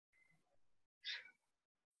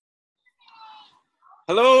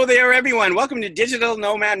Hello there, everyone. Welcome to Digital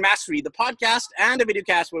Nomad Mastery, the podcast and a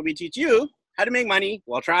videocast where we teach you how to make money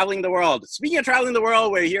while traveling the world. Speaking of traveling the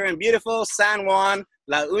world, we're here in beautiful San Juan,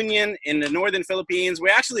 La Union in the northern Philippines. We're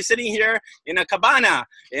actually sitting here in a cabana,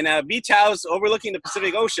 in a beach house overlooking the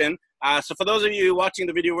Pacific Ocean. So for those of you watching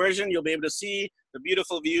the video version, you'll be able to see the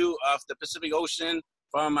beautiful view of the Pacific Ocean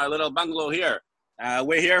from our little bungalow here.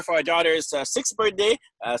 We're here for our daughter's 6th birthday.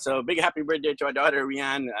 So big happy birthday to our daughter,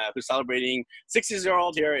 Rian, who's celebrating 6 years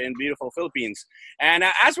old here in beautiful Philippines. And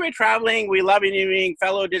as we're traveling, we love interviewing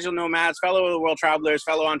fellow digital nomads, fellow world travelers,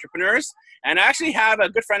 fellow entrepreneurs. And I actually have a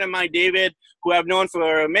good friend of mine, David, who I've known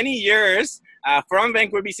for many years from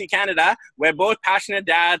Vancouver, BC, Canada. We're both passionate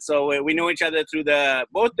dads, so we know each other through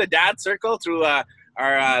both the dad circle, through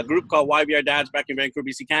our group called YBR Dads back in Vancouver,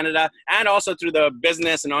 BC, Canada, and also through the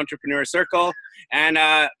business and entrepreneur circle. And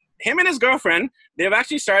him and his girlfriend, they've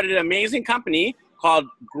actually started an amazing company called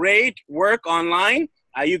Great Work Online.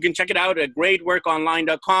 You can check it out at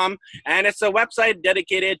greatworkonline.com. And it's a website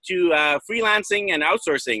dedicated to freelancing and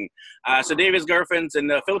outsourcing. So David's girlfriend's in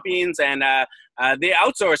the Philippines, and they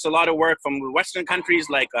outsource a lot of work from Western countries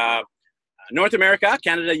like North America,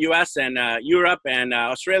 Canada, US, and Europe, and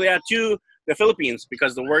Australia to the Philippines,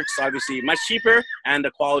 because the work's obviously much cheaper and the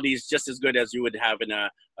quality is just as good as you would have in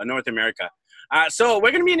North America. So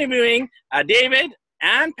we're going to be interviewing David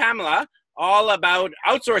and Pamela all about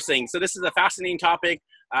outsourcing. So this is a fascinating topic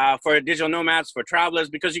for digital nomads, for travelers,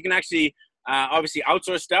 because you can actually obviously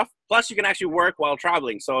outsource stuff, plus you can actually work while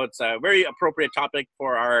traveling. So it's a very appropriate topic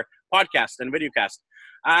for our podcast and videocast.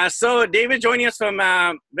 So David joining us from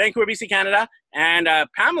Vancouver, BC, Canada, and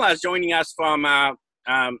Pamela is joining us from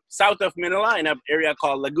south of Manila in an area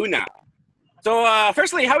called Laguna. So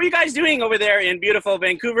firstly, how are you guys doing over there in beautiful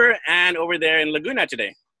Vancouver and over there in Laguna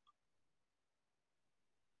today?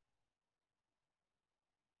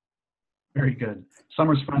 Very good.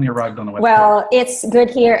 Summer's finally arrived on the West Well, Coast. it's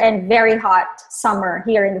good here and very hot summer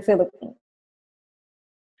here in the Philippines.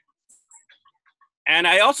 And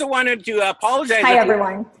I also wanted to apologize. Hi,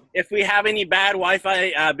 everyone. If we have any bad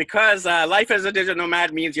Wi-Fi, because life as a digital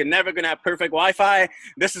nomad means you're never going to have perfect Wi-Fi.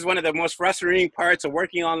 This is one of the most frustrating parts of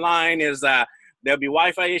working online is there'll be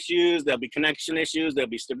Wi-Fi issues, there'll be connection issues, there'll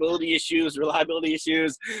be stability issues, reliability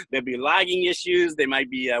issues, there'll be lagging issues. There might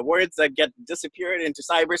be words that get disappeared into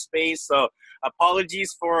cyberspace. So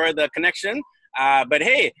apologies for the connection. But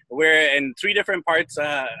hey, we're in 3 different parts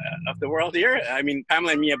of the world here. I mean,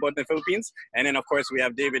 Pamela and me are both in the Philippines. And then, of course, we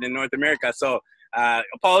have David in North America. So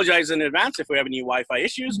apologize in advance if we have any Wi-Fi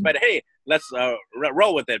issues. But hey, let's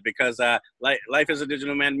roll with it, because life as a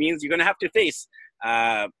digital nomad means you're going to have to face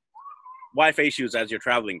Wi-Fi issues as you're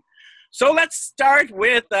traveling. So let's start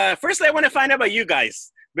with, firstly, I want to find out about you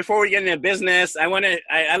guys. Before we get into business, I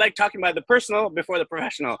like talking about the personal before the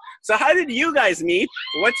professional. So how did you guys meet?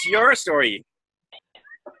 What's your story?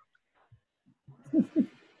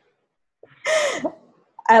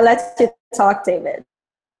 I'll let you talk, David.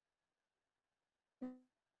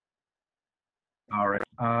 All right.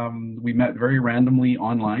 We met very randomly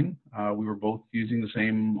online. We were both using the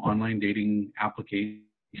same online dating application,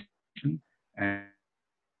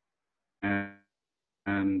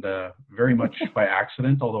 and very much by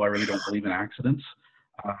accident, although I really don't believe in accidents.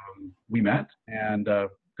 We met and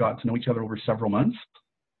got to know each other over several months,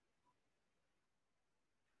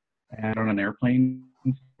 and on an airplane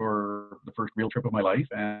for the first real trip of my life,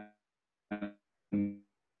 and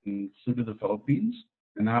flew to the Philippines.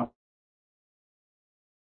 And that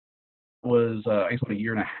was I guess about 1.5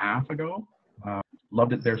 years ago.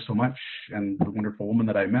 Loved it there so much, and the wonderful woman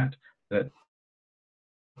that I met, that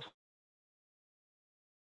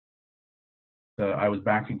I was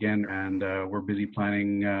back again, and we're busy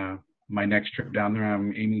planning my next trip down there.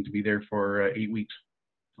 I'm aiming to be there for 8 weeks,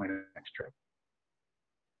 my next trip.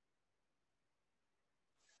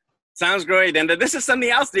 Sounds great. And this is something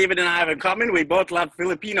else David and I have in common. We both love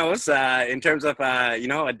Filipinos in terms of,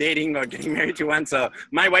 dating or getting married to one. So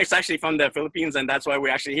my wife's actually from the Philippines, and that's why we're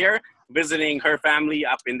actually here visiting her family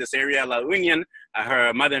up in this area, La Union.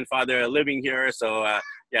 Her mother and father are living here. So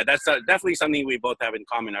yeah, that's definitely something we both have in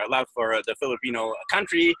common. Our love for the Filipino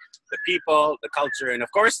country, the people, the culture, and of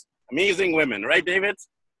course, amazing women. Right, David?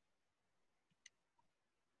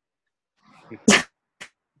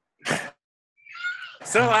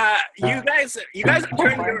 So you guys have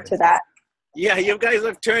turned to that. Yeah, you guys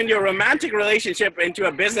have turned your romantic relationship into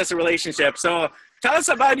a business relationship. So tell us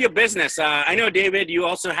about your business. I know, David, you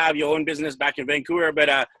also have your own business back in Vancouver,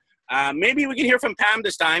 but maybe we can hear from Pam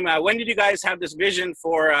this time. When did you guys have this vision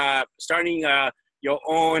for starting your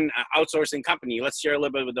own outsourcing company? Let's share a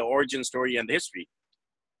little bit of the origin story and the history.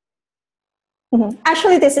 Mm-hmm.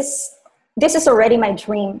 Actually, this this is already my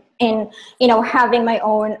dream in, having my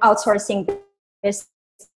own outsourcing business,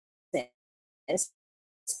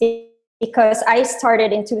 because I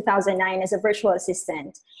started in 2009 as a virtual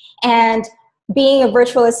assistant. And being a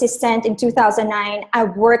virtual assistant in 2009, I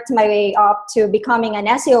worked my way up to becoming an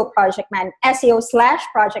SEO/project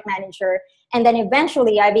manager. And then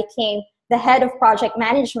eventually I became the head of project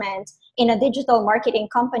management in a digital marketing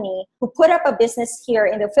company who put up a business here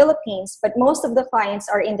in the Philippines, but most of the clients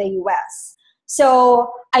are in the US.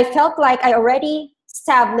 So I felt like I already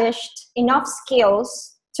established enough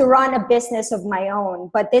skills to run a business of my own.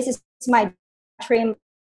 But this is my dream,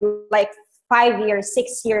 like 5 years,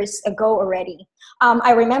 6 years ago already.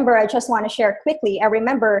 I remember, I just want to share quickly, I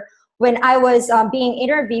remember when I was being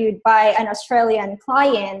interviewed by an Australian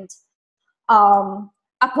client,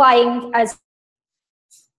 applying as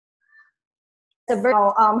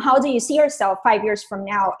how do you see yourself 5 years from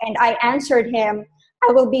now? And I answered him,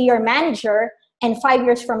 I will be your manager, and 5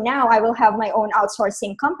 years from now, I will have my own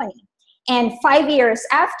outsourcing company. And 5 years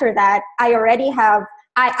after that, I already have,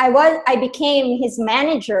 I became his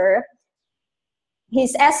manager,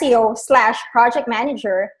 his SEO/project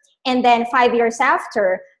manager. And then 5 years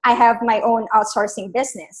after, I have my own outsourcing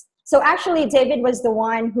business. So actually, David was the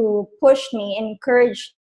one who pushed me,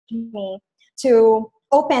 encouraged me to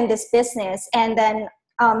open this business. And then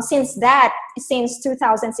since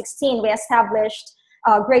 2016, we established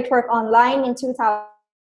Great Work Online in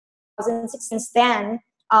 2016. Since then,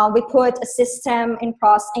 we put a system in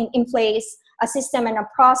place, a system and a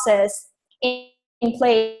process in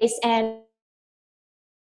place, and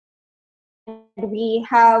we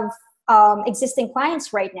have existing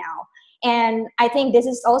clients right now. And I think this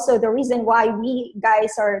is also the reason why we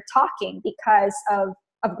guys are talking, because of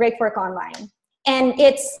Great Work Online. And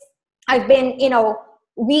I've been,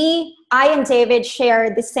 I and David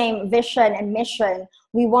share the same vision and mission.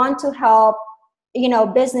 We want to help,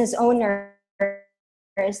 business owners,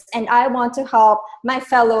 and I want to help my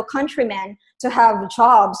fellow countrymen to have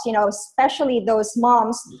jobs, especially those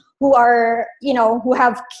moms who are, who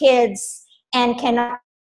have kids and cannot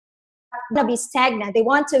be stagnant. They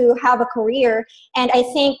want to have a career. And I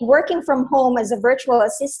think working from home as a virtual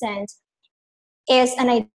assistant is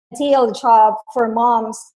an ideal job for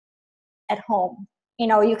moms at home.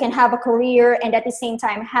 You can have a career and at the same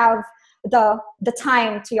time have the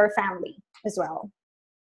time to your family as well.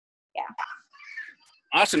 Yeah.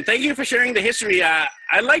 Awesome. Thank you for sharing the history.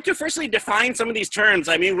 I'd like to firstly define some of these terms.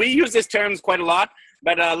 I mean, we use these terms quite a lot,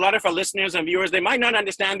 but a lot of our listeners and viewers, they might not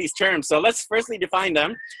understand these terms. So let's firstly define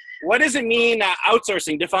them. What does it mean,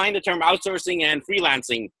 outsourcing? Define the term outsourcing and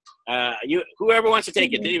freelancing. Whoever wants to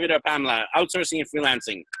take it, David or Pamela, outsourcing and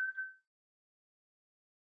freelancing.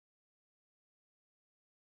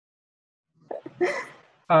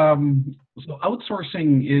 So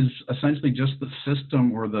outsourcing is essentially just the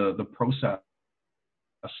system or the process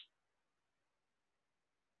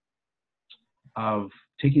of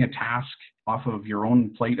taking a task off of your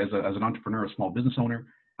own plate as an entrepreneur, a small business owner,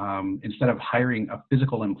 instead of hiring a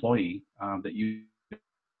physical employee that you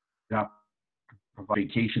have to provide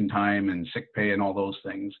vacation time and sick pay and all those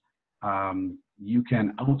things. You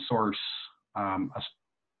can outsource a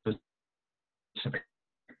specific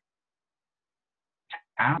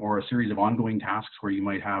task or a series of ongoing tasks where you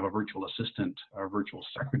might have a virtual assistant or a virtual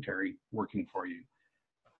secretary working for you.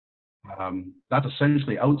 That's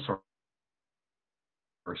essentially outsourcing.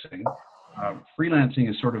 Freelancing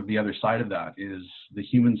is sort of the other side of that, is the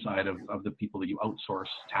human side of the people that you outsource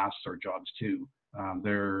tasks or jobs to.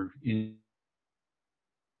 They're in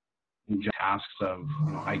tasks of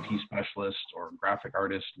IT specialists or graphic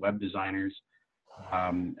artists, web designers,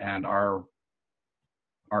 and our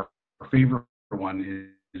favorite one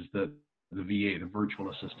is the VA, the virtual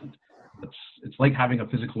assistant. It's like having a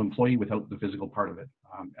physical employee without the physical part of it.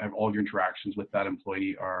 All your interactions with that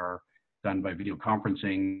employee are done by video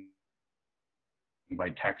conferencing, by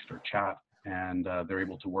text or chat, and they're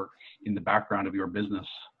able to work in the background of your business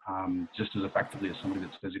just as effectively as somebody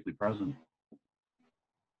that's physically present.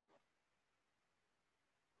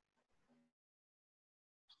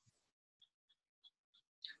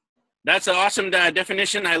 That's an awesome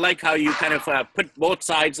definition. I like how you kind of put both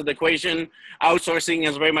sides of the equation. Outsourcing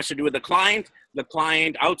has very much to do with the client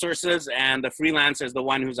outsources, and the freelancer is the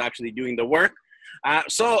one who's actually doing the work.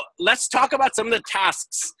 So let's talk about some of the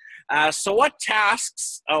tasks. So what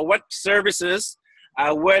tasks, what services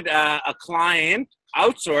would a client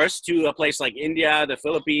outsource to a place like India, the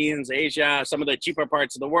Philippines, Asia, some of the cheaper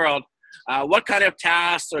parts of the world? What kind of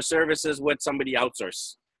tasks or services would somebody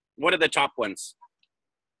outsource? What are the top ones?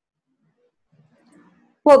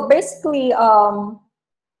 Well, basically,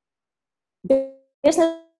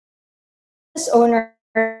 business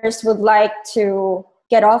owners would like to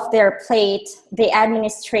get off their plate the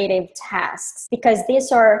administrative tasks, because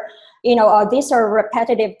these are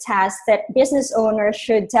repetitive tasks that business owners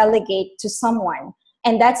should delegate to someone,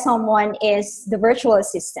 and that someone is the virtual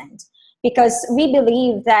assistant. Because we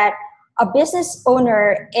believe that a business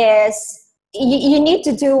owner is, you need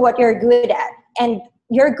to do what you're good at, and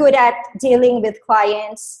you're good at dealing with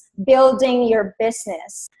clients, building your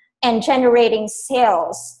business, and generating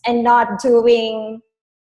sales, and not doing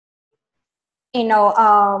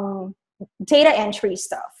data entry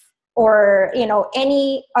stuff or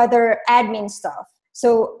any other admin stuff.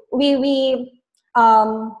 So we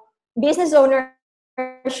business owners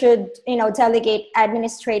should delegate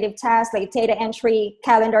administrative tasks like data entry,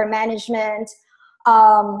 calendar management.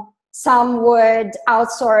 Some would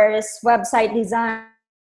outsource website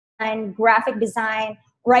design, graphic design.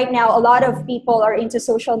 Right now, a lot of people are into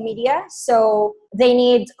social media, so they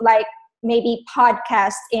need like maybe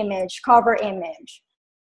podcast image, cover image.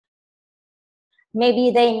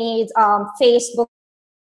 Maybe they need Facebook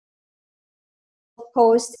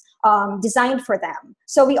post designed for them.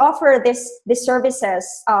 So we offer these services: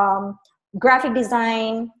 graphic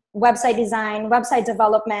design, website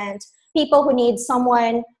development. People who need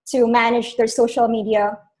someone to manage their social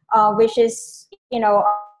media, which is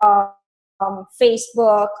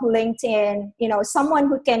Facebook, LinkedIn. Someone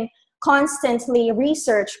who can constantly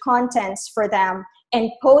research contents for them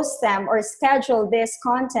and post them or schedule this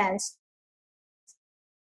content,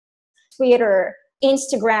 Twitter,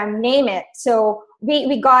 Instagram, name it. So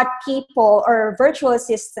we got people or virtual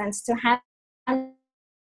assistants to handle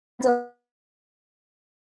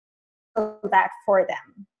that for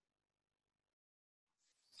them.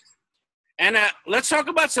 And let's talk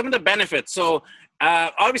about some of the benefits. So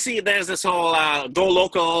obviously there's this whole go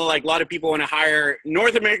local, like a lot of people want to hire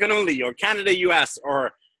North American only or Canada, US,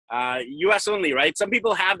 or US only, right? Some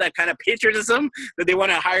people have that kind of patriotism that they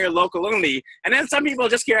want to hire local only. And then some people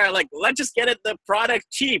just care, like, let's just get the product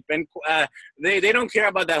cheap. And they don't care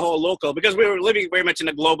about that whole local, because we're living very much in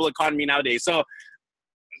a global economy nowadays. So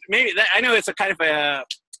maybe, I know it's a kind of a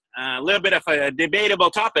little bit of a debatable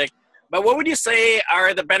topic, but what would you say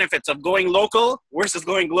are the benefits of going local versus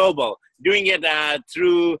going global? Doing it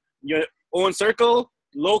through your own circle,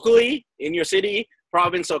 locally, in your city,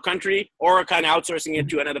 province, or country, or kind of outsourcing it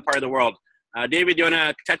to another part of the world? David, do you want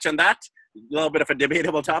to touch on that? A little bit of a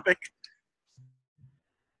debatable topic.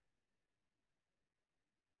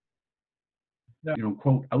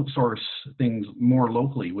 Quote, outsource things more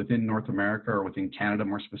locally within North America or within Canada,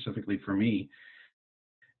 more specifically for me,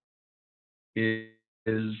 is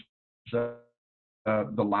the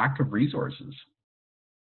lack of resources.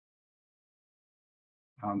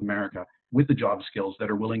 America, with the job skills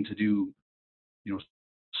that are willing to do,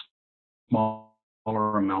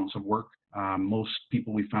 smaller amounts of work. Most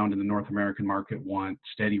people we found in the North American market want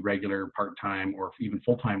steady, regular, part-time, or even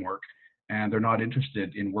full-time work, and they're not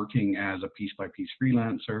interested in working as a piece-by-piece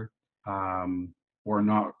freelancer, or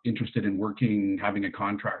not interested in having a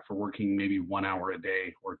contract for working maybe 1 hour a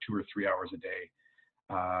day or 2 or 3 hours a day.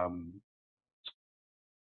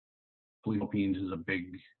 Philippines is a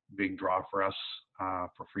big draw for us,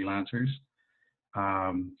 for freelancers.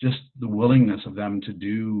 Just the willingness of them to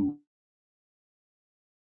do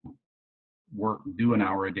an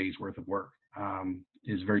hour a day's worth of work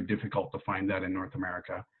is very difficult to find that in North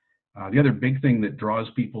America. The other big thing that draws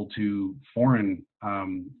people to foreign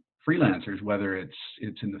freelancers, whether it's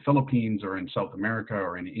in the Philippines or in South America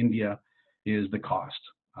or in India, is the cost.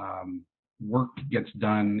 Work gets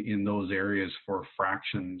done in those areas for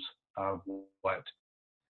fractions of what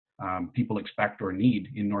people expect or need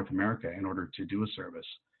in North America in order to do a service.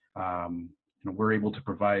 We're able to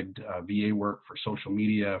provide VA work for social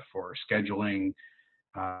media, for scheduling,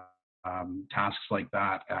 tasks like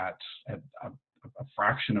that at a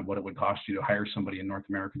fraction of what it would cost you to hire somebody in North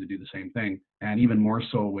America to do the same thing. And even more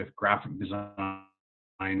so with graphic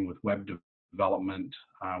design, with web development,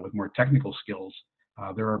 with more technical skills.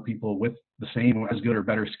 There are people with the same, as good or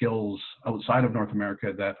better skills outside of North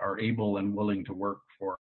America that are able and willing to work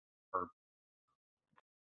for.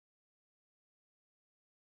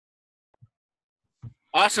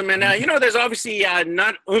 Awesome. And, there's obviously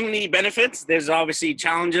not only benefits, there's obviously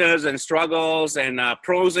challenges and struggles and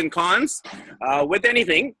pros and cons with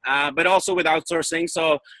anything, but also with outsourcing.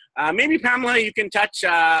 So maybe, Pamela, you can touch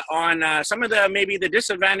on some of the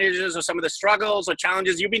disadvantages or some of the struggles or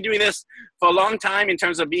challenges. You've been doing this for a long time in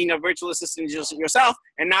terms of being a virtual assistant yourself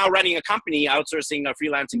and now running a company, outsourcing a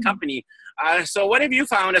freelancing company. So what have you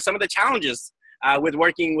found as some of the challenges with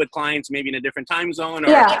working with clients maybe in a different time zone?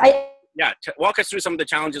 Or walk us through some of the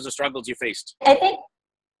challenges or struggles you faced. I think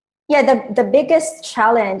Yeah, the biggest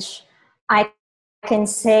challenge I can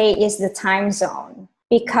say is the time zone.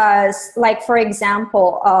 Because, like, for example,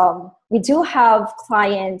 we do have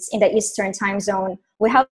clients in the Eastern time zone. We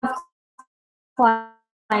have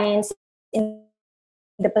clients in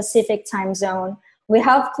the Pacific time zone. We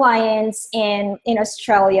have clients in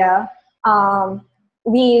Australia.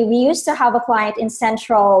 We used to have a client in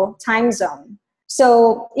Central time zone.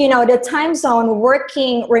 So, the time zone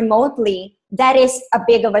working remotely, that is a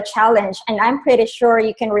big of a challenge. And I'm pretty sure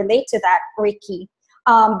you can relate to that, Ricky.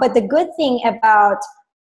 But the good thing about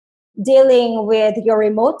dealing with your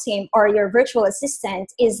remote team or your virtual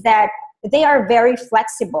assistant is that they are very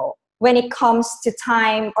flexible when it comes to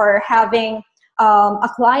time, or having a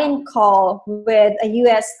client call with a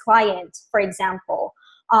US client, for example.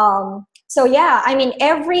 So yeah, I mean,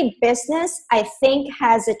 every business, I think,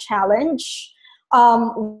 has a challenge.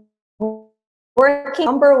 Working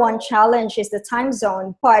number one challenge is the time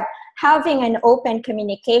zone, but having an open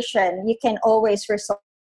communication, you can always resolve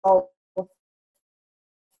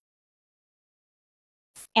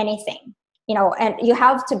anything, and you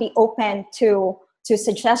have to be open to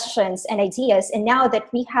suggestions and ideas. And now that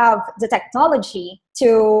we have the technology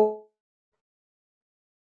to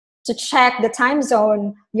check the time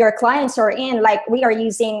zone your clients are in, like we are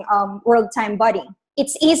using World Time Buddy,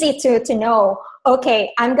 it's easy to know,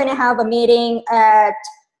 okay, I'm going to have a meeting at,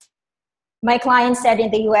 my client said in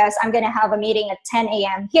the US, I'm going to have a meeting at 10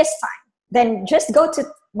 a.m. his time. Then just go to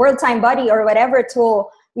World Time Buddy or whatever tool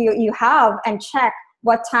you have and check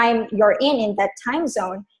what time you're in that time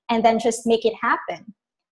zone, and then just make it happen.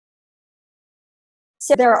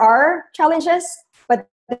 So there are challenges, but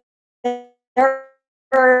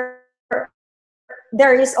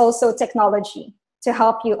there is also technology to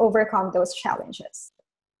help you overcome those challenges.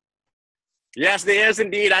 Yes, there is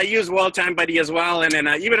indeed. I use World Time Buddy as well, and then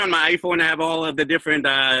even on my iPhone, I have all of the different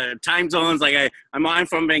time zones. Like I'm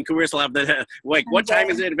from Vancouver, so I have the what time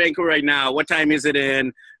is it in Vancouver right now? What time is it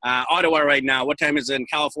in Ottawa right now? What time is it in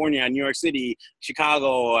California, New York City,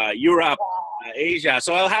 Chicago, Europe, Asia?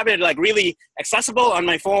 So I'll have it like really accessible on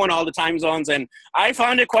my phone, all the time zones, and I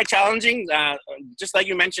found it quite challenging, just like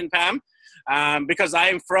you mentioned, Pam. Because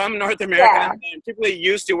I'm from North America, yeah. I'm typically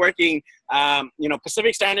used to working,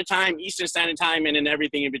 Pacific Standard Time, Eastern Standard Time, and then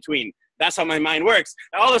everything in between. That's how my mind works.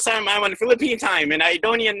 All of a sudden, I'm on Philippine time, and I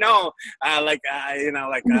don't even know,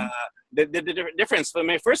 the difference. For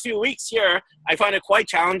my first few weeks here, I found it quite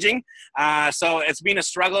challenging. So it's been a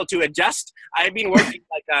struggle to adjust. I've been working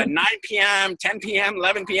like 9 p.m., 10 p.m.,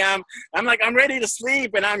 11 p.m. I'm like, I'm ready to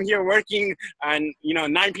sleep, and I'm here working on,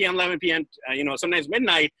 9 p.m., 11 p.m., sometimes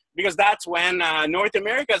midnight, because that's when North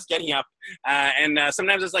America is getting up. And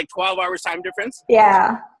sometimes it's like 12 hours time difference.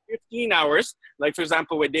 Yeah. 15 hours, like for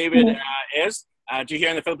example, where David is, to here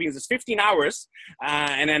in the Philippines is 15 hours.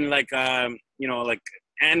 And then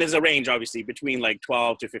and there's a range obviously between like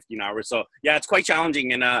 12 to 15 hours. So yeah, it's quite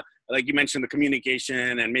challenging. And like you mentioned, the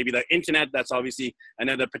communication and maybe the internet, that's obviously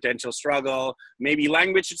another potential struggle. Maybe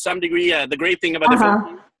language to some degree. The great thing about the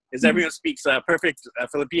Philippines is everyone speaks perfect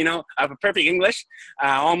Filipino, perfect English,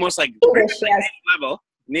 almost like English, yes.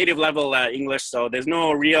 native level English. So there's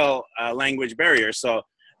no real language barrier. So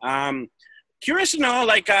curious to know,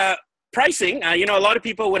 like pricing. A lot of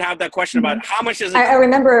people would have that question about how much is it. I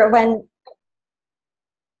remember when.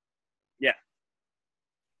 Yeah.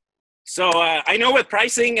 So I know with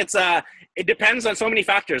pricing, it depends on so many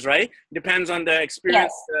factors, right? Depends on the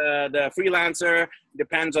experience, yes. The freelancer,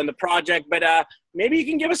 depends on the project. But maybe you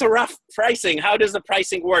can give us a rough pricing. How does the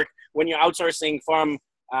pricing work when you're outsourcing from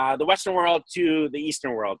the Western world to the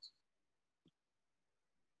Eastern world?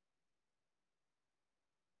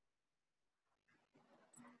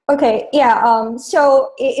 Okay, yeah.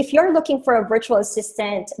 So if you're looking for a virtual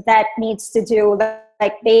assistant that needs to do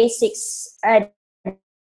like basics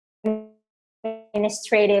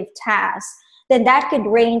administrative tasks, then that could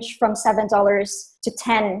range from $7 to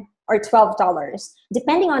 $10 or $12,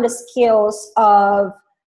 depending on the skills of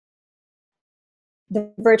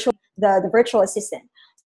the virtual assistant.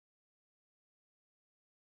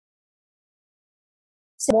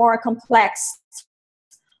 So more complex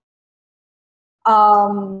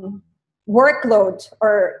workload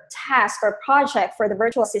or task or project for the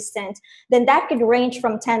virtual assistant, then that could range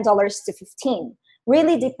from $10 to $15,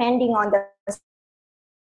 really depending on the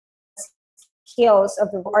skills of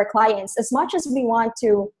our clients. As much as we want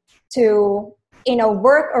to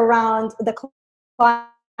work around the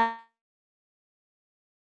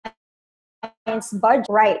client's budget,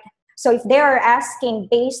 right? So if they are asking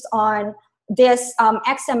based on this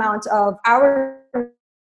X amount of hourly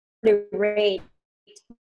rate,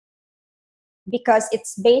 because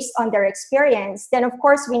it's based on their experience, then of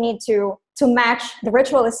course we need to match the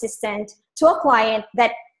virtual assistant to a client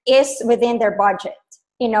that is within their budget,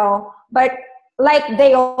 you know. But like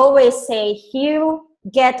they always say, you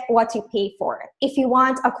get what you pay for. If you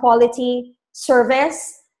want a quality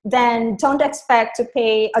service, then don't expect to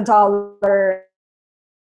pay $1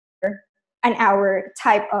 an hour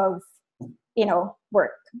type of, you know,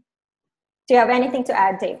 work. Do you have anything to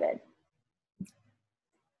add, David?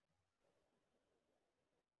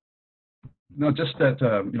 No, just that,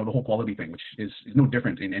 you know, the whole quality thing, which is no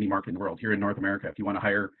different in any market in the world. Here in North America, if you want to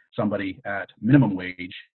hire somebody at minimum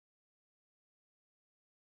wage,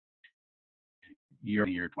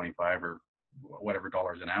 year 25 or whatever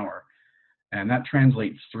dollars an hour, and that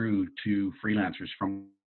translates through to freelancers from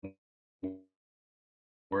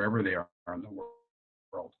wherever they are in the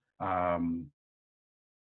world.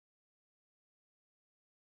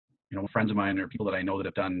 You know, friends of mine or people that I know that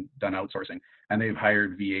have done outsourcing, and they've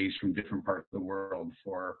hired VAs from different parts of the world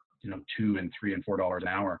for, you know, $2 and $3 and $4 an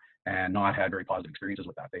hour, and not had very positive experiences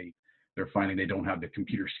with that. They're finding they don't have the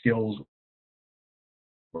computer skills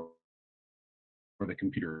or the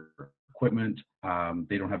computer equipment.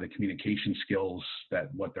 They don't have the communication skills that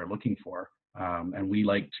what they're looking for. And we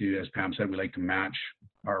like to, as Pam said, we like to match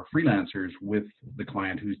our freelancers with the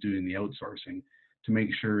client who's doing the outsourcing, to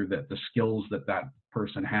make sure that the skills that that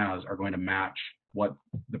person has are going to match what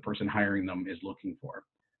the person hiring them is looking for.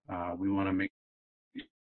 We want to make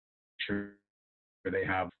sure they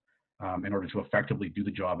have, in order to effectively do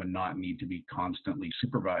the job and not need to be constantly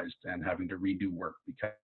supervised and having to redo work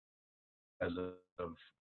because of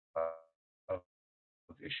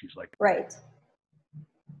issues like that. Right.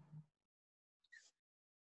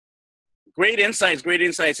 Great insights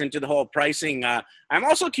into the whole pricing. I'm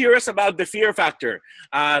also curious about the fear factor.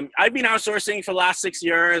 I've been outsourcing for the last 6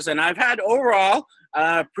 years, and I've had overall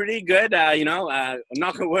pretty good, you know,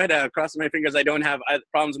 knock on wood, crossing my fingers I don't have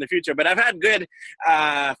problems in the future, but I've had good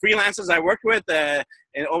freelancers I worked with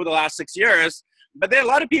over the last 6 years. But there are a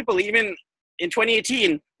lot of people, even in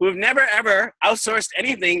 2018, who have never, ever outsourced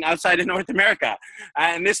anything outside of North America.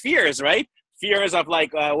 And this fears, right? Fears of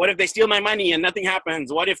like, what if they steal my money and nothing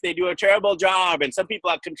happens? What if they do a terrible job? And some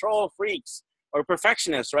people are control freaks or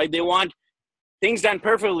perfectionists, right? They want things done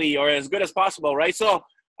perfectly or as good as possible, right? So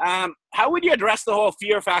how would you address the whole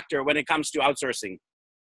fear factor when it comes to outsourcing?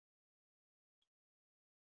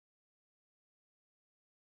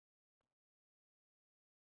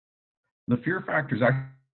 The fear factor is actually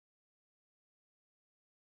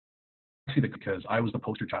because I was the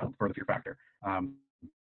poster child for the fear factor.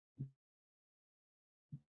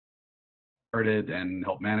 Started and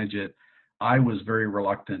helped manage it. I was very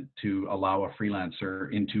reluctant to allow a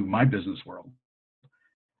freelancer into my business world.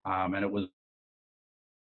 And it was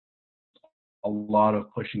a lot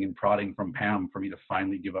of pushing and prodding from Pam for me to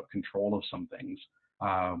finally give up control of some things.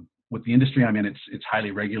 With the industry I'm in, it's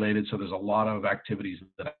highly regulated, so there's a lot of activities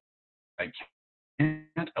that I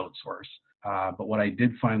can't outsource. But what I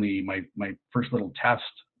did finally, my first little test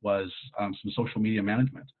was some social media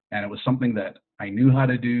management. And it was something that I knew how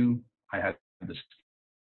to do. I had the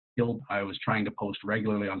skill. I was trying to post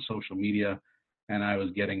regularly on social media, and I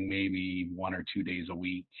was getting maybe 1 or 2 days a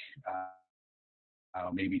week,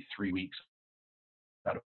 maybe 3 weeks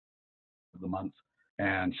out of the month.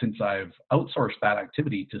 And since I've outsourced that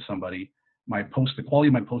activity to somebody, the quality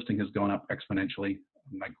of my posting has gone up exponentially.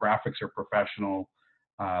 My graphics are professional.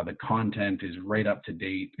 The content is right up to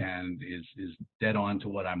date and is dead on to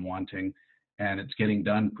what I'm wanting. And it's getting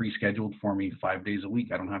done pre-scheduled for me 5 days a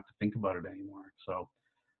week. I don't have to think about it anymore. So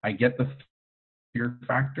I get the fear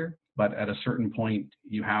factor, but at a certain point,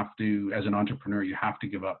 you have to, as an entrepreneur, you have to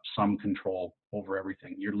give up some control over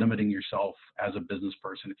everything. You're limiting yourself as a business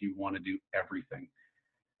person if you want to do everything.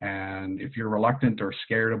 And if you're reluctant or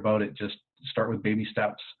scared about it, just start with baby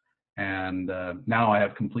steps. And now I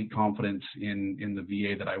have complete confidence in the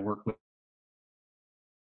VA that I work with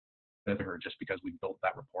her, just because we built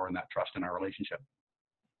that rapport and that trust in our relationship.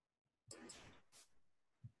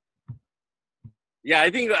 Yeah, I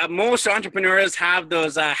think most entrepreneurs have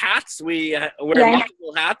those hats. We wear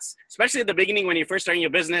multiple hats, especially at the beginning when you're first starting your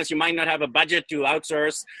business. You might not have a budget to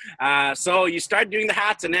outsource. So you start doing the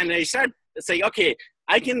hats, and then they start saying, okay,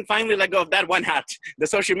 I can finally let go of that one hat, the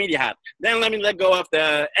social media hat. Then let me let go of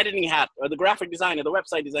the editing hat or the graphic design or the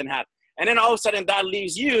website design hat. And then all of a sudden that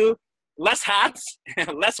leaves you less hats,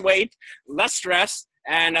 less weight, less stress,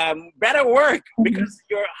 and better work, because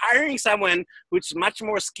you're hiring someone who's much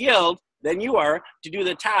more skilled than you are to do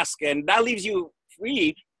the task. And that leaves you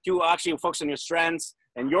free to actually focus on your strengths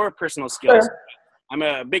and your personal skills. I'm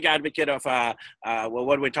a big advocate of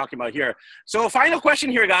what we're talking about here. So final question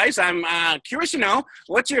here, guys. I'm curious to know,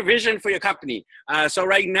 what's your vision for your company? So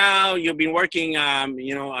right now you've been working,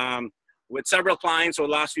 with several clients over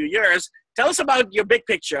the last few years. Tell us about your big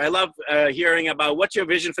picture. I love hearing about what's your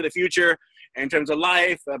vision for the future in terms of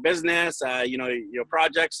life, business, your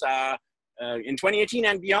projects in 2018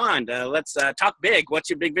 and beyond. Let's talk big. What's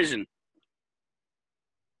your big vision?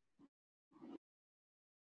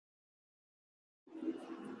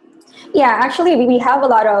 Yeah, actually, we have a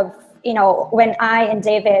lot of, when I and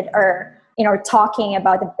David are, talking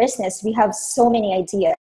about the business, we have so many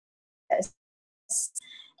ideas.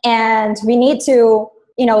 And we need to,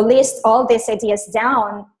 list all these ideas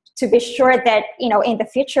down to be sure that, in the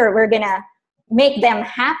future, we're going to make them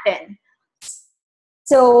happen.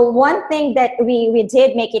 So one thing that we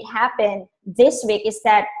did make it happen this week is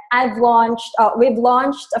that we've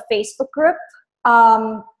launched a Facebook group,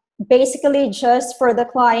 basically just for the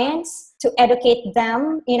clients, to educate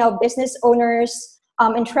them, business owners,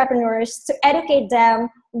 entrepreneurs, to educate them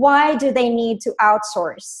why do they need to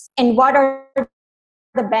outsource and what are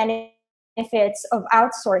the benefits of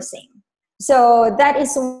outsourcing. So that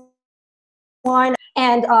is one.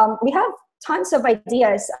 And we have tons of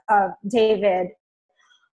ideas, David.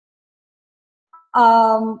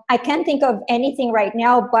 I can't think of anything right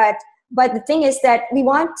now, but the thing is that we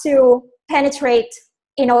want to penetrate,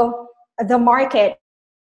 the market,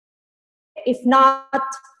 if not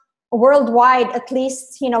worldwide, at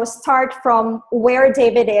least, start from where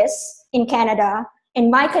David is in Canada and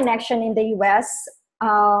my connection in the US.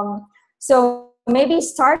 So maybe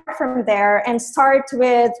start from there and start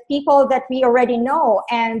with people that we already know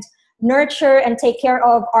and nurture and take care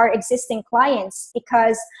of our existing clients,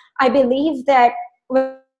 because I believe that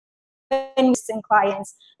when existing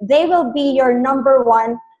clients, they will be your number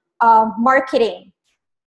one marketing.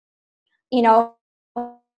 They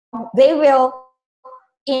will,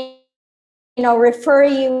 refer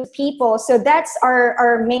you to people. So that's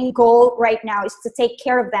our main goal right now, is to take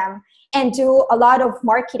care of them and do a lot of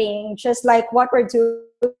marketing, just like what we're doing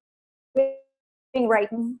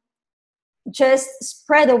right now. Just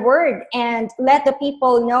spread the word and let the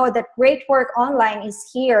people know that Great Work Online is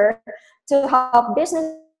here to help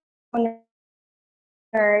business owners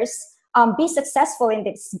be successful in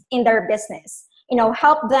their business.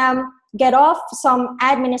 Help them get off some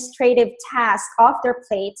administrative tasks off their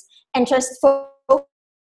plates and just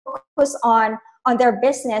focus on their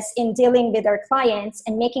business, in dealing with their clients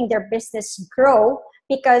and making their business grow,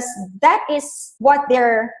 because that is what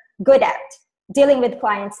they're good at, dealing with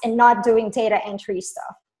clients and not doing data entry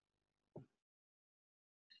stuff.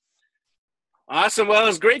 Awesome. Well,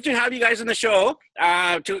 it's great to have you guys on the show.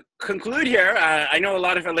 To conclude here, I know a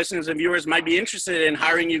lot of our listeners and viewers might be interested in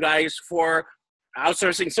hiring you guys for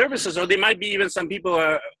outsourcing services, or they might be even some people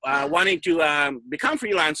are wanting to become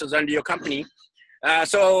freelancers under your company.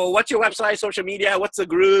 So what's your website, social media? What's the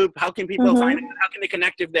group? How can people find it? How can they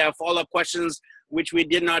connect if they have follow-up questions, which we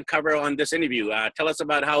did not cover on this interview? Tell us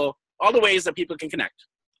about all the ways that people can connect.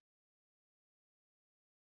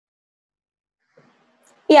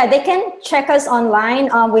 Yeah, they can check us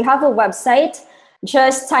online. We have a website.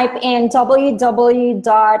 Just type in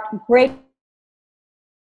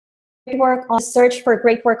www.greatwork, search for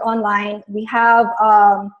Great Work Online. We have,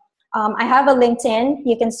 I have a LinkedIn.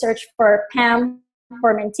 You can search for Pam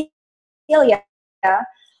Formentilla.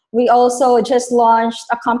 We also just launched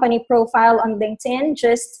a company profile on LinkedIn.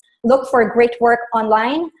 Just look for Great Work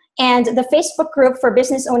Online. And the Facebook group for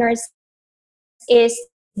business owners is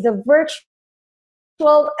the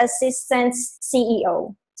Virtual Assistants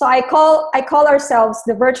CEO. So I call ourselves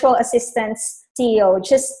the Virtual Assistants CEO.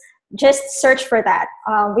 Just search for that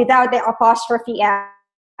without the apostrophe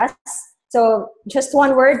S. So just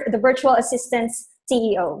one word, the Virtual Assistants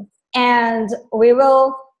CEO. And we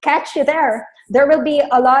will catch you there. There will be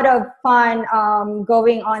a lot of fun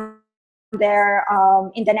going on there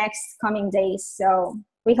in the next coming days. So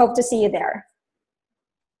we hope to see you there.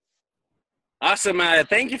 Awesome.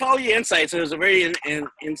 Thank you for all your insights. It was a very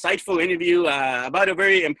insightful interview about a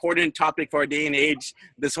very important topic for our day and age,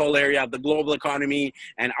 this whole area of the global economy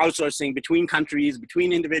and outsourcing between countries,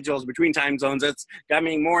 between individuals, between time zones. It's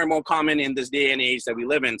becoming more and more common in this day and age that we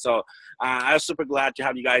live in. So I was super glad to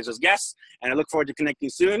have you guys as guests, and I look forward to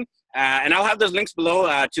connecting soon. And I'll have those links below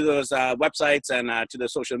to those websites and to the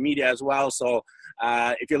social media as well. So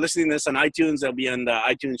if you're listening to this on iTunes, they'll be in the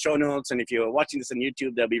iTunes show notes. And if you're watching this on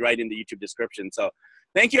YouTube, they'll be right in the YouTube description. So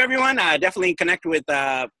thank you, everyone. Definitely connect with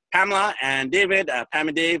Pamela and David, Pam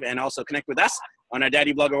and Dave, and also connect with us on our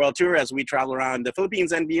Daddy Blogger World Tour as we travel around the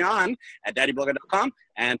Philippines and beyond at daddyblogger.com.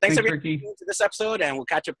 And thanks everyone for listening to this episode, and we'll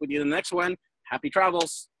catch up with you in the next one. Happy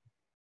travels.